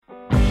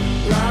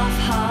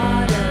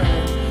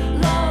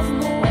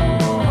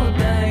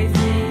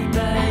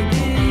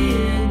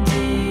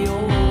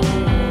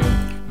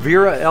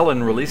Vera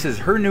Ellen releases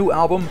her new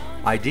album,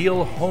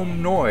 Ideal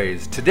Home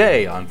Noise,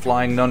 today on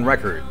Flying Nun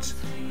Records.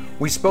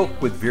 We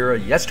spoke with Vera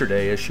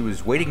yesterday as she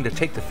was waiting to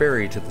take the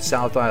ferry to the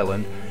South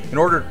Island in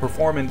order to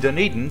perform in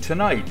Dunedin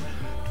tonight.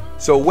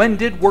 So when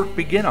did work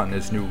begin on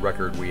this new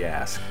record, we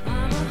ask?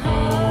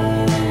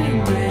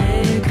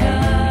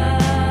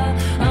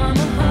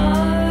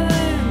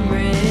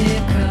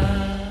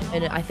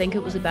 And I think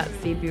it was about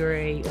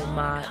February or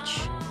March.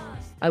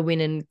 I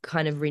went and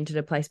kind of rented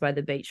a place by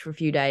the beach for a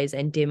few days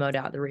and demoed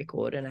out the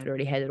record, and I'd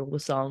already had all the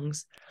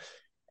songs,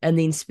 and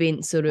then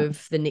spent sort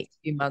of the next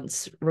few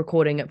months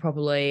recording it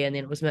properly, and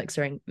then it was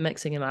mixing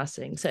and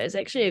mastering. So it's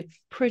actually a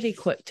pretty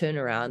quick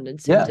turnaround in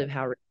terms of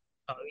how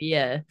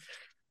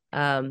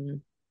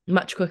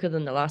much quicker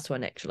than the last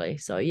one actually.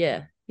 So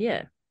yeah.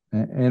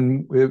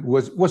 And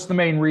what's the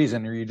main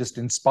reason? Are you just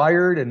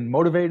inspired and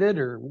motivated,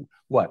 or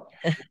what?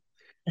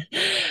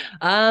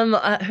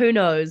 Who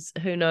knows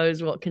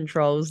what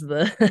controls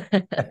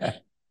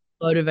the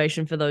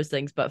motivation for those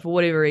things, but for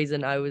whatever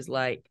reason I was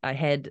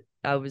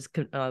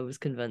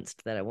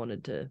convinced that I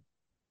wanted to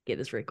get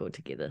this record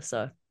together,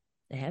 so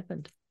it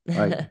happened.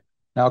 Right.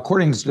 Now,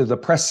 according to the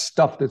press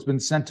stuff that's been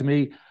sent to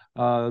me,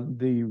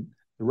 the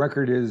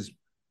record is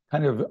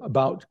kind of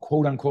about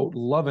quote unquote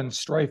love and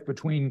strife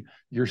between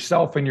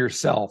yourself and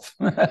yourself.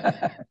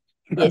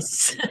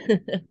 Yes.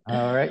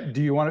 All right.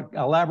 Do you want to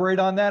elaborate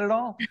on that at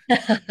all?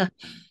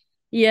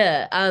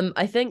 Yeah.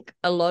 I think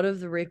a lot of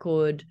the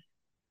record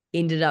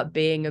ended up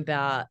being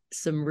about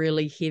some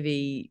really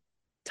heavy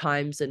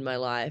times in my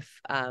life.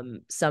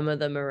 Some of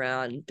them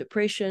around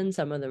depression,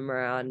 some of them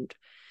around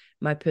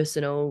my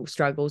personal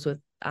struggles with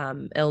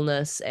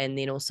illness, and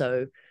then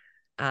also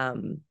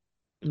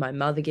my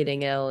mother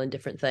getting ill and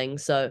different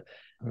things. So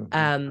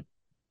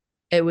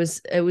it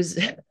was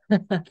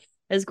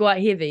it's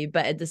quite heavy,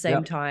 but at the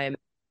same time,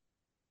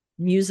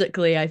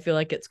 musically, I feel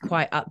like it's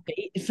quite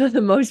upbeat for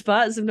the most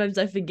part. Sometimes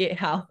I forget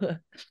how,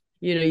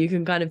 you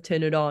can kind of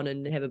turn it on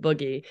and have a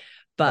boogie,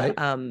 but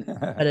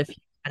but if you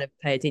kind of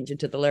pay attention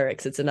to the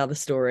lyrics, it's another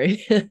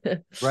story.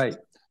 Right.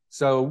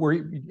 So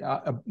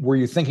were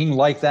you thinking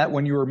like that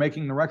when you were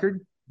making the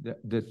record?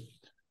 That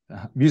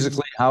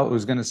musically, how it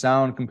was going to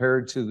sound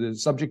compared to the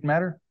subject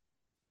matter?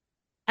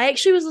 I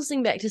actually was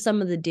listening back to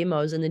some of the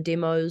demos, and the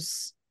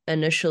demos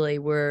initially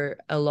were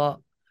a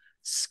lot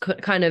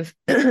kind of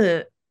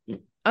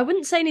I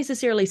wouldn't say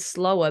necessarily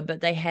slower, but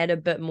they had a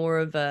bit more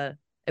of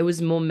it was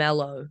more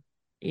mellow,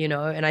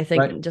 and I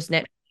think just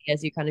naturally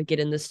as you kind of get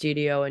in the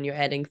studio and you're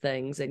adding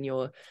things and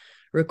you're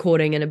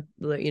recording in a,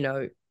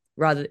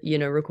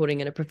 recording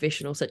in a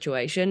professional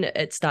situation,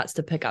 it starts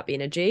to pick up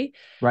energy.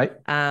 Right.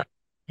 And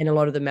a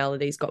lot of the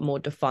melodies got more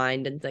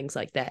defined and things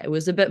like that. It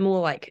was a bit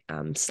more like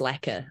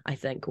slacker, I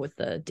think, with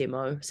the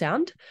demo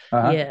sound.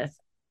 Yeah.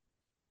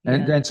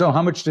 And so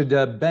how much did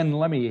Ben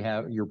Lemmy,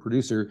 your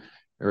producer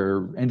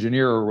or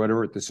engineer or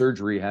whatever at the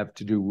surgery, have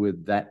to do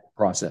with that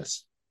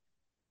process?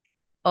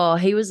 Oh,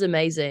 he was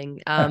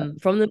amazing.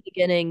 From the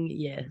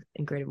beginning,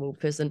 incredible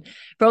person.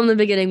 From the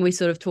beginning, we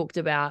sort of talked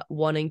about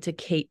wanting to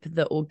keep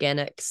the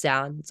organic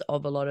sounds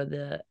of a lot of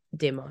the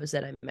demos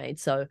that I made.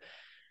 So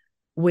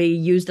we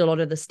used a lot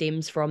of the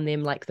stems from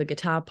them, like the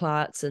guitar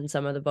parts and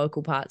some of the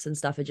vocal parts and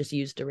stuff are just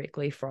used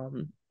directly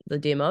from the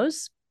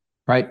demos.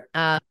 Right.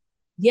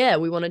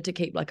 We wanted to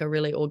keep like a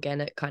really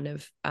organic kind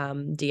of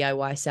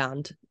DIY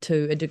sound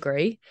to a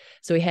degree.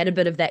 So we had a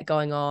bit of that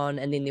going on,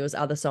 and then there was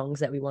other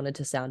songs that we wanted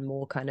to sound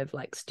more kind of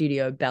like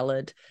studio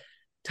ballad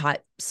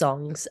type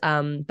songs.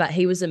 But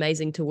he was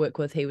amazing to work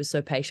with. He was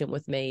so patient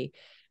with me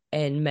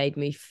and made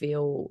me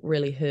feel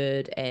really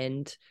heard,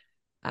 and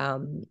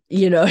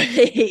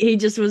he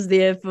just was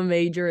there for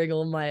me during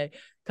all my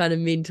kind of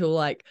mental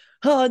like,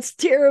 oh, it's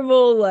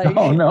terrible, like,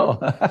 oh no,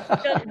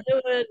 can't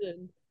do it,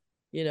 and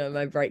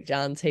my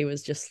breakdowns.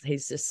 He's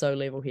just so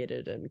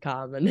level-headed and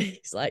calm, and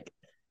he's like,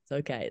 it's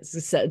okay,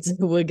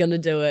 we're gonna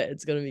do it,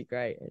 it's gonna be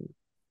great. And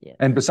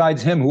and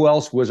besides him, who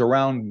else was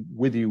around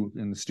with you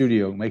in the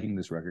studio making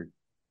this record?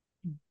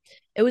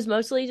 It was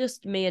mostly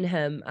just me and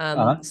him.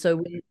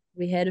 So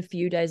we had a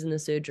few days in the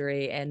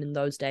surgery, and in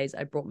those days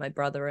I brought my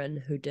brother in,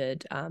 who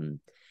did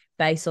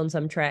bass on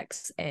some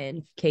tracks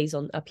and keys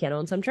on a piano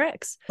on some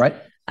tracks. Right.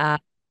 And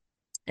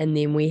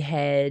then we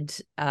had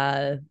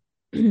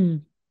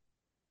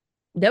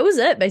that was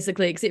it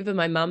basically, except for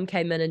my mum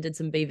came in and did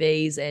some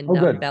BVs and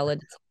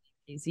ballads.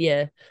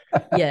 Yeah.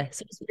 So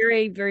it's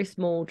very, very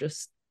small,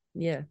 just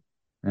Now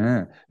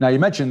you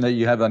mentioned that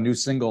you have a new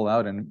single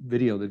out and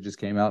video that just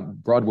came out,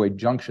 Broadway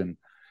Junction.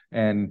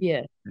 And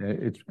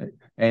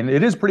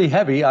it is pretty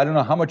heavy. I don't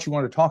know how much you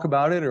want to talk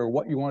about it or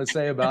what you want to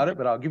say about it,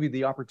 but I'll give you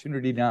the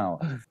opportunity now.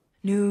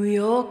 New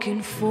York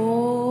in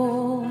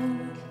fall,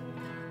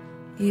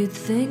 you'd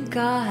think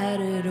I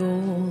had it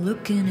all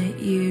looking at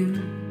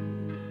you.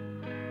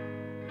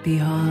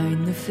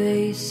 Behind the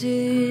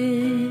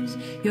faces,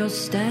 you're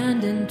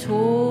standing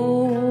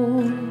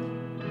tall.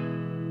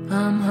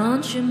 I'm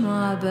hunching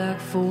my back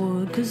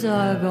forward 'cause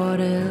I got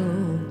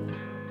ill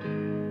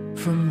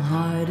from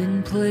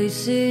hiding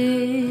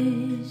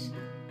places.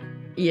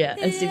 Yeah,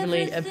 it's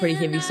definitely a pretty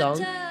heavy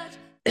song.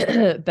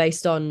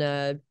 based on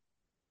a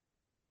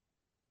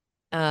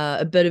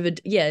bit of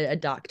a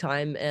dark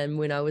time, and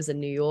when I was in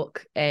New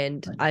York,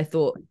 and I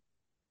thought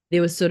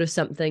there was sort of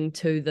something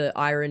to the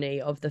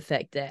irony of the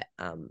fact that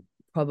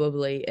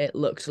probably it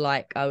looked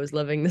like I was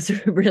living this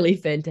really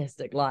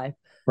fantastic life.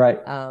 Right.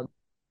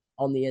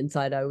 On the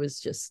inside, I was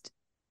just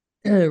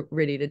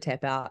ready to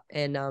tap out.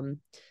 And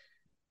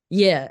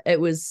it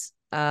was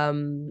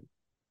one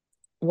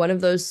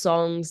of those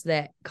songs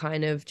that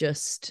kind of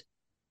just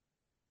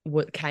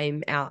what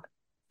came out.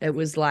 It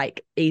was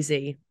like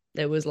easy.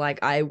 It was like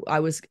I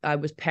was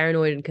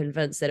paranoid and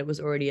convinced that it was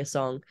already a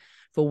song.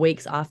 For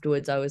weeks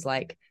afterwards, I was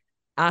like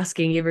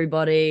asking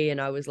everybody,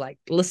 and I was like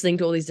listening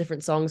to all these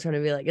different songs, trying to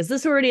be like, is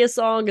this already a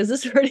song? Is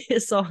this already a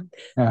song?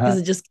 Because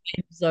it just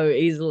came so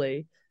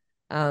easily.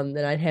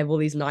 That I'd have all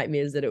these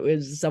nightmares that it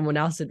was someone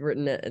else had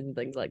written it and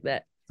things like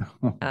that.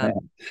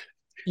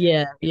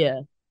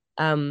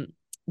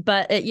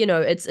 But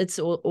it's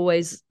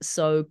always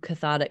so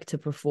cathartic to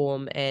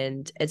perform,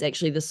 and it's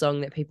actually the song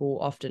that people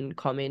often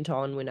comment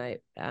on when I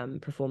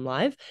perform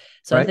live.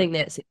 So I think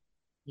that's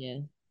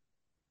it.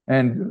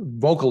 And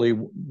vocally,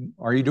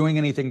 are you doing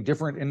anything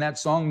different in that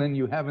song than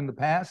you have in the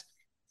past?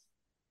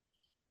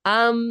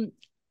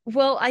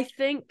 Well, I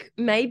think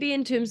maybe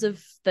in terms of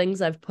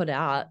things I've put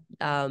out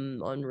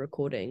on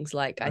recordings,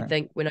 like I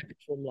think when I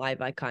perform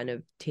live, I kind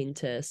of tend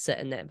to sit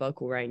in that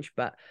vocal range,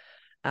 but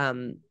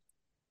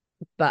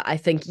I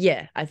think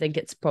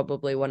it's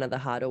probably one of the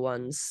harder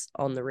ones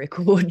on the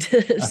record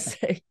to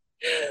say.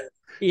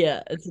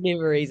 Yeah, it's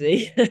never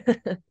easy.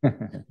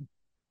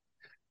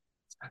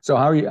 So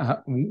how are you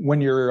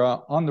when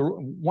you're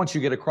once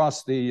you get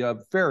across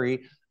the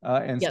ferry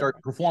and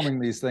start performing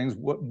these things,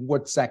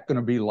 what's that going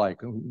to be like?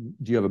 Do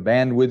you have a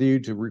band with you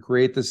to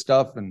recreate this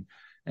stuff,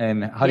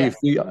 and how do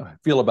you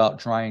feel about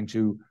trying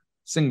to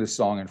sing this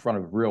song in front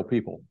of real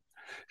people?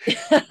 We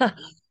have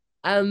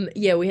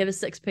a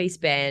 6-piece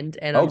band,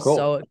 and I'm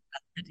so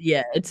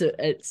excited.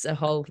 It's a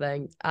whole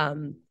thing.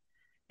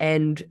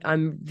 And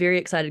I'm very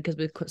excited because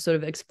we're sort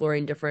of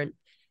exploring different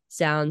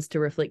sounds to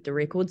reflect the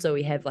record. So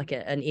we have like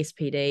an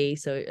SPD,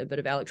 so a bit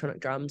of electronic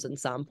drums and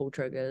sample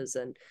triggers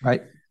and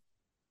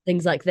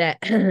things like that,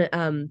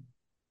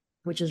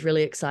 which is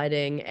really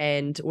exciting.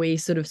 And we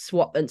sort of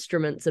swap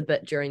instruments a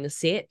bit during the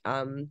set.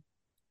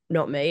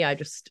 Not me, I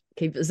just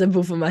keep it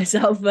simple for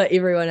myself, but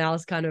everyone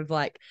else kind of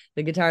like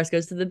the guitarist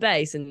goes to the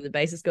bass and the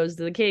bassist goes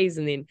to the keys,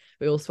 and then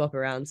we all swap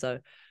around. So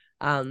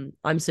I'm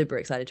super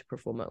excited to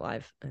perform it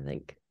live, I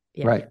think.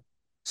 Right.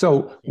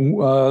 So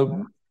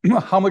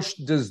how much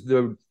does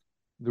the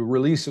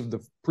release of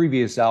the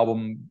previous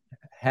album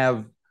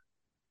have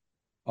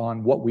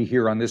on what we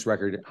hear on this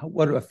record?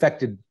 What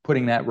effect did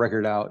putting that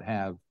record out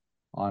have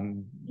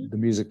on the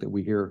music that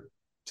we hear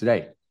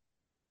today?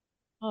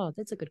 Oh,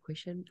 that's a good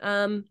question.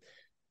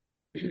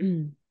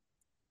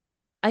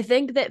 I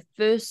think that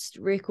first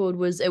record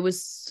I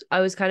was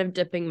kind of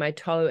dipping my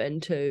toe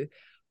into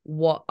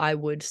what I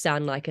would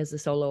sound like as a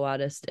solo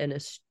artist in a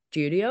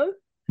studio,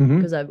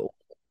 because I've always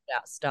put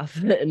out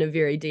stuff in a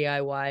very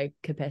DIY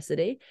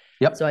capacity.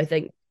 So I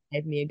think it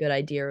gave me a good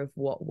idea of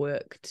what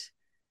worked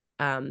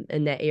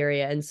in that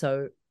area, and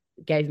so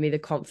gave me the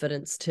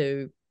confidence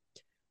to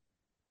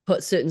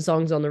put certain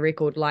songs on the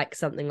record, like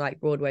something like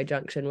Broadway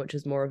Junction, which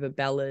is more of a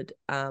ballad,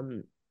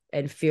 and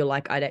feel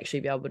like I'd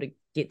actually be able to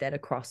get that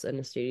across in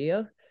a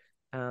studio.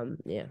 And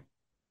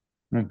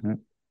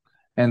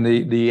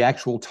the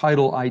actual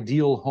title,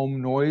 Ideal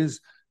Home Noise,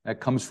 that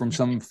comes from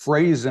some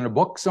phrase in a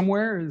book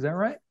somewhere, is that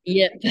right?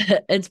 Yeah,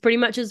 it's pretty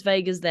much as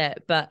vague as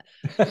that, but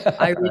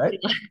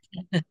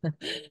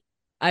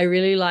I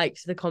really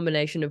liked the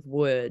combination of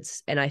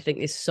words, and I think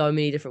there's so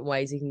many different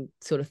ways you can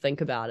sort of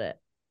think about it.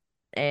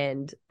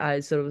 And I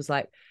sort of was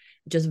like,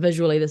 just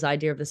visually this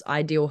idea of this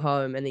ideal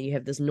home, and then you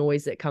have this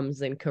noise that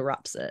comes and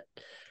corrupts it,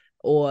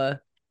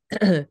 or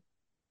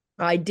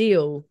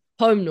ideal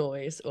home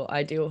noise, or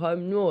ideal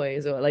home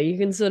noise, or like you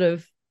can sort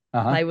of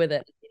play with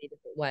it in many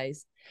different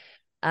ways.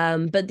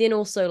 But then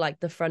also like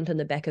the front and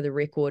the back of the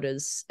record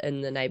is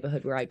in the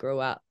neighborhood where I grew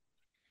up,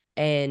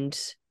 and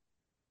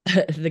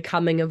the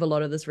coming of a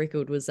lot of this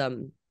record was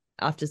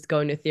after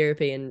going to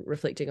therapy and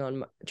reflecting on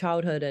my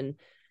childhood and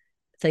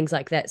things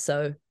like that.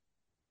 So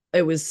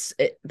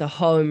the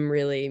home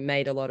really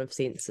made a lot of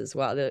sense as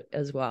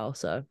well.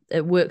 So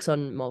it works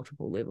on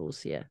multiple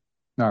levels. Yeah.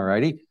 All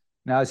righty.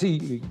 Now I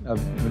see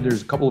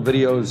there's a couple of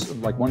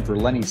videos, like one for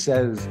Lenny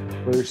Says,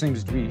 where there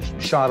seems to be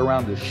shot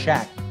around the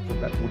shack.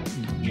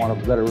 One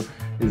of the better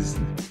is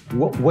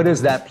what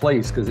is that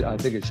place? Because I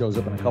think it shows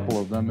up in a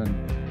couple of them, and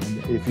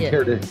if you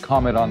care to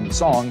comment on the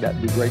song,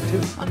 that'd be great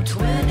too. I'm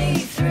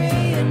 23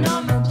 and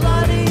I'm a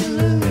bloody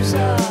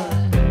loser.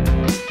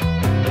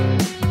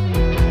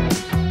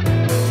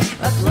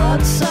 A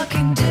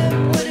blood-sucking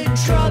dim-witted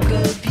drug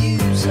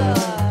abuser.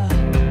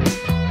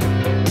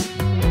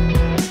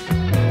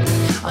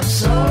 I'm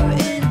so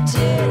in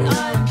debt,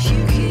 I'm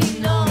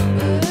puking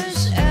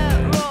numbers.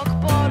 At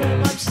rock bottom,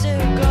 I'm still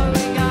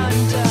going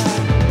under.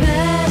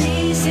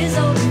 Penny says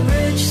I'll be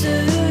rich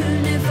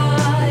soon if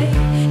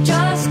I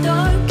just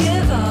don't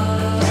give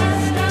up.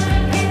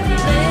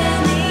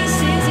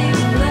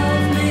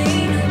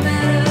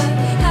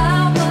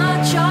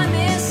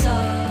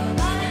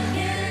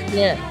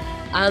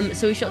 Yeah.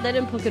 So we shot that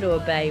in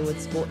Pukeroa Bay with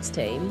Sports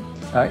Team,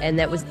 and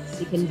that was the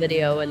second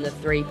video in the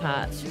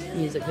 3-part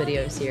music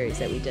video series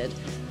that we did.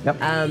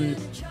 Yep.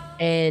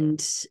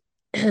 And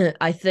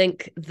I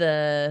think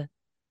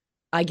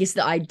I guess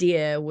the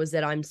idea was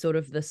that I'm sort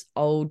of this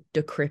old,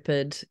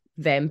 decrepit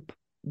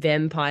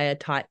vampire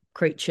type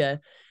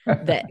creature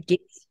that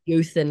gets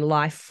youth and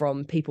life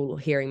from people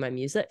hearing my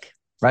music.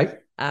 Right.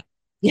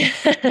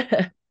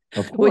 Yeah.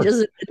 Of course. Which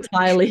is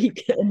entirely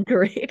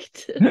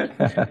incorrect.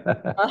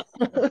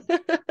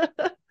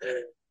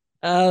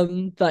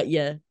 But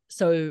yeah,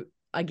 so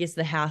I guess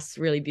the house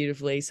really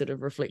beautifully sort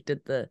of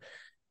reflected the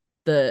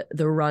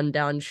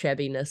rundown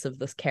shabbiness of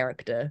this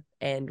character,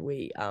 and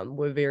we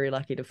were very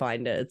lucky to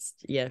find it.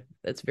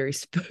 It's very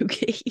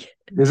spooky.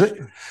 Is it?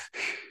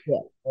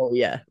 Yeah. Oh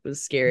yeah, it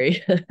was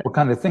scary. What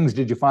kind of things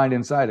did you find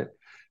inside it?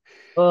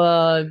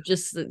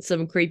 Just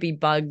some creepy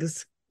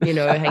bugs,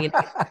 hanging.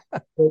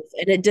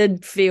 And it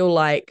did feel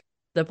like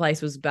the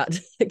place was about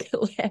to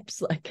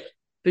collapse, like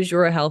for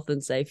sure, health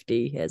and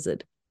safety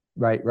hazard.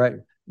 Right.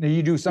 Now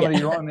you do some of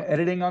your own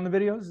editing on the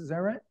videos, is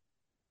that right?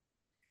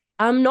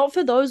 Not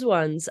for those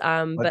ones.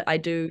 But I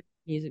do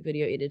music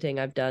video editing.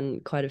 I've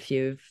done quite a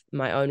few of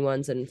my own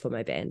ones and for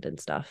my band and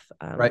stuff.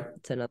 Right.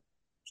 It's another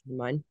of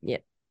mine. Yeah.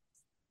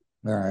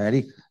 All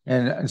righty.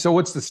 And so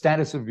what's the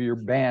status of your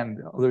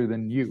band other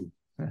than you?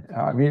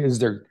 I mean, is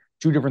there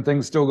two different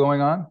things still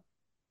going on?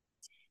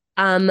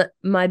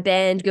 My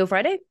band Girl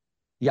Friday.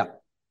 Yeah.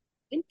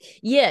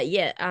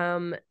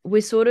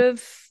 We're sort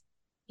of,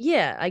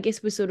 I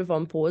guess we're sort of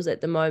on pause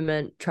at the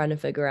moment, trying to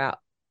figure out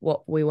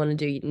what we want to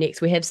do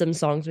next. We have some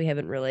songs we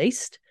haven't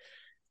released,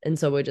 and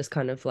so we're just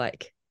kind of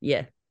like,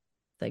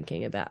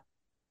 thinking about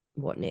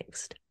what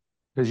next.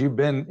 Because you've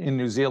been in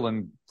New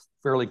Zealand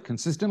fairly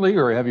consistently,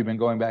 or have you been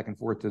going back and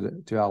forth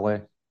to LA?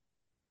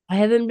 I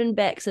haven't been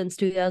back since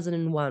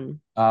 2001.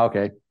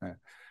 Okay.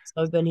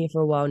 So I've been here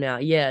for a while now.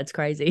 Yeah, it's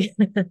crazy.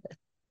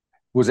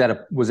 Was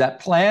that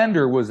planned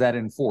or was that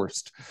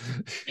enforced?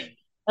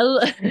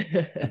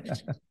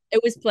 It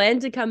was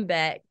planned to come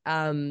back.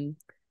 In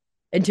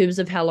terms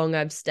of how long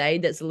I've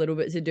stayed, that's a little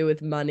bit to do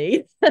with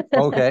money.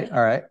 Okay,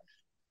 all right.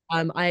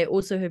 I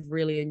also have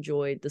really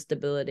enjoyed the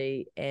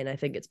stability, and I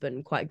think it's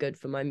been quite good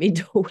for my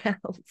mental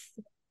health.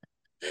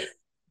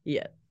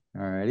 Yeah.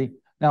 All righty.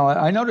 Now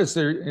I noticed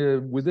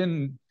there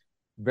within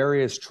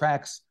various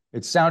tracks,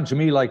 it sounded to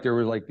me like there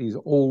were like these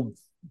old,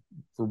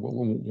 for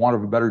want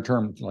of a better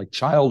term, like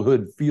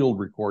childhood field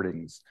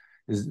recordings.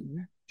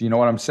 Do you know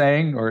what I'm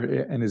saying,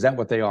 and is that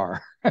what they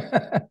are?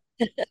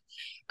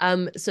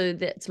 So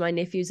that's my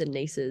nephews and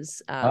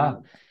nieces.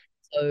 So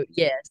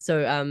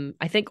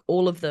I think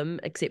all of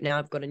them, except now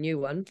I've got a new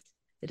one.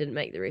 They didn't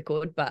make the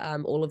record, but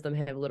all of them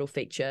have a little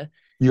feature.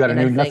 You got a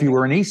new nephew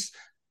or a niece?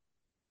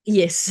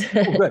 Yes.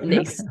 Oh,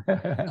 Niece.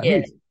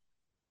 Yeah.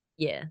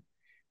 Yeah.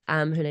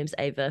 Her name's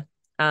Ava.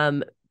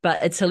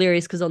 But it's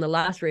hilarious because on the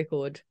last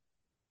record,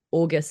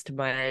 August,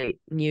 my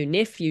new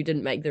nephew,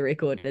 didn't make the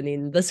record, and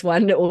then this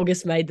one,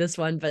 August made this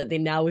one, but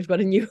then now we've got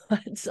a new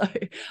one, so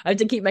I have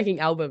to keep making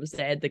albums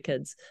to add the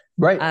kids.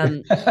 Right.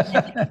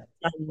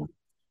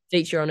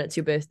 Feature on It's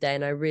Your Birthday,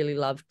 and I really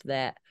loved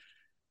that.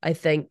 I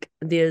think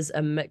there's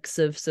a mix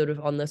of sort of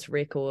on this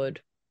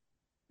record.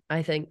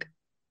 I think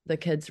the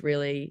kids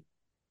really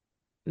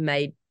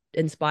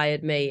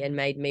inspired me and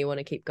made me want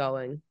to keep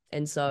going,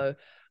 and so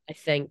I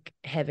think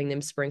having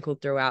them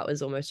sprinkled throughout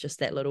was almost just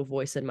that little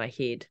voice in my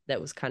head that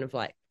was kind of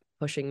like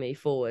pushing me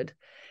forward.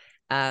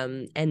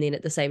 And then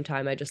at the same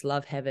time, I just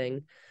love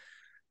having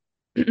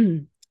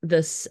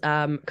this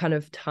kind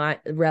of time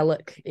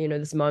relic,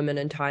 this moment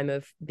in time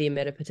of them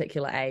at a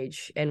particular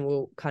age, and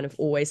we'll kind of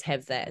always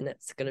have that, and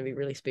it's going to be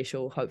really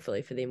special,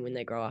 hopefully, for them when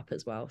they grow up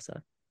as well.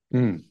 So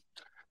when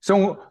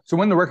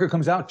the record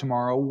comes out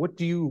tomorrow, what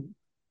do you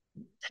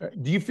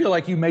feel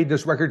like you made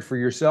this record for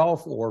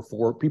yourself or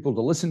for people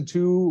to listen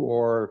to,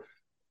 or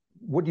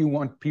what do you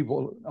want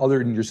people other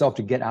than yourself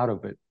to get out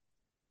of it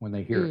when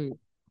they hear it?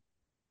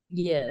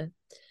 Yeah.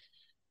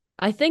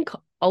 I think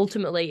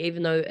ultimately,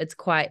 even though it's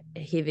quite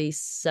heavy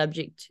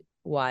subject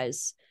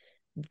wise,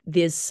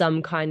 there's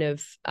some kind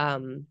of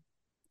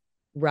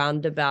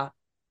roundabout,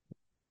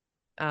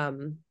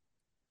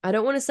 I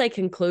don't want to say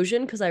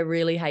conclusion, because I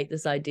really hate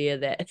this idea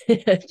that,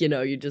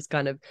 you just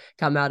kind of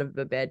come out of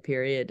a bad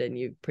period and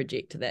you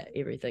project that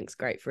everything's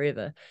great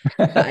forever.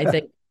 But I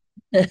think,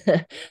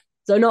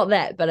 so not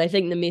that, but I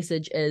think the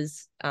message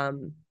is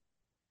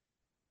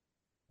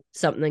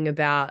something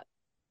about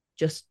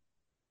just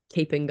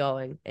keeping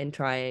going and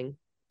trying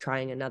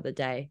another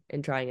day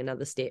and trying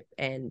another step.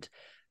 And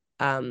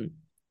the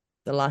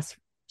last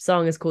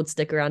song is called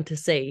Stick Around to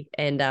See,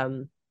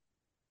 and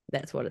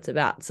that's what it's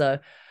about. So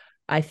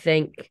I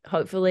think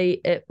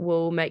hopefully it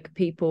will make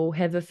people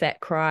have a fat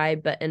cry,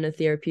 but in a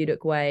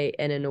therapeutic way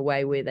and in a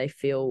way where they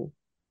feel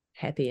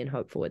happy and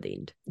hopeful at the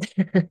end.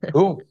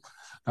 Cool.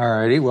 All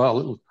righty.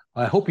 Well,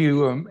 I hope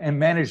you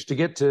managed to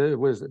get to,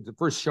 the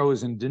first show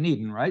is in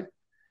Dunedin, right?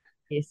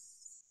 Yes.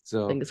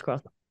 So fingers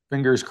crossed.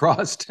 Fingers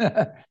crossed.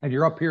 And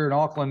you're up here in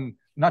Auckland,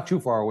 not too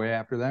far away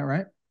after that,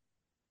 right?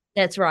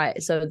 That's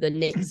right. So the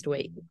next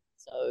week.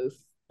 So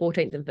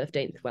 14th and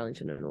 15th,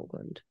 Wellington and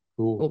Auckland.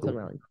 Cool. Auckland,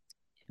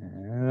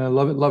 Wellington.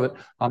 Love it, love it.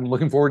 I'm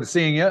looking forward to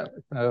seeing you.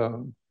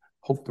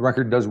 Hope the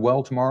record does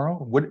well tomorrow.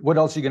 What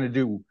else are you going to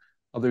do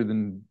other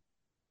than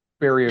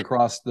ferry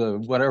across the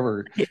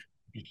whatever?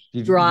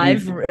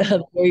 Drive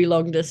a very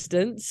long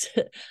distance,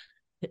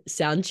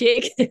 sound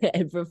check,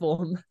 and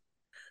perform.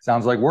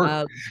 Sounds like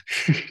work.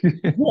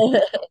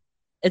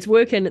 It's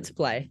work and it's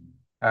play.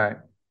 All right.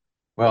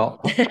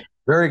 Well,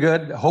 very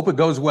good. Hope it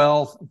goes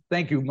well.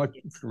 Thank you much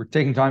for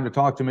taking time to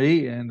talk to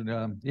me.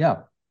 And yeah,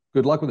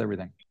 good luck with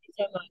everything. Thank you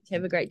so much.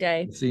 Have a great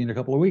day. See you in a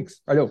couple of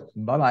weeks.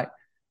 Bye-bye.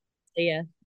 See ya.